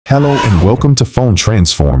Hello and welcome to Phone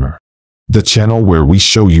Transformer, the channel where we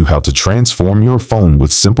show you how to transform your phone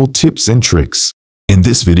with simple tips and tricks. In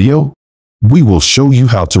this video, we will show you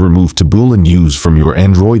how to remove Taboola News from your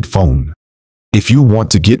Android phone. If you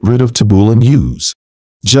want to get rid of Taboola News,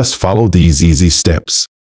 just follow these easy steps.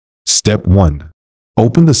 Step 1.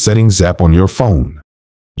 Open the Settings app on your phone.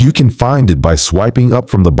 You can find it by swiping up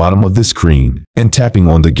from the bottom of the screen and tapping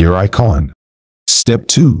on the gear icon. Step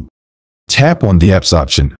 2. Tap on the Apps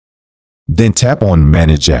option. Then tap on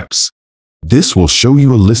Manage Apps. This will show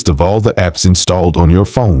you a list of all the apps installed on your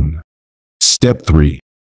phone. Step 3.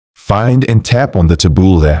 Find and tap on the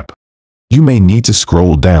Taboola app. You may need to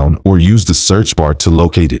scroll down or use the search bar to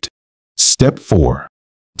locate it. Step 4.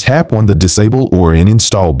 Tap on the Disable or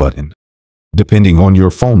Uninstall button. Depending on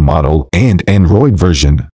your phone model and Android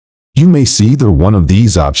version, you may see either one of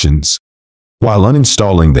these options. While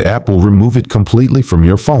uninstalling the app will remove it completely from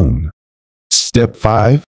your phone. Step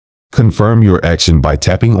 5. Confirm your action by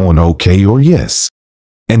tapping on OK or Yes.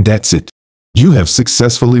 And that's it. You have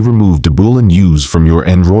successfully removed Taboola News from your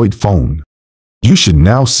Android phone. You should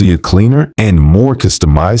now see a cleaner and more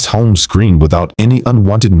customized home screen without any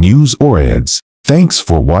unwanted news or ads. Thanks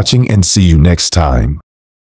for watching and see you next time.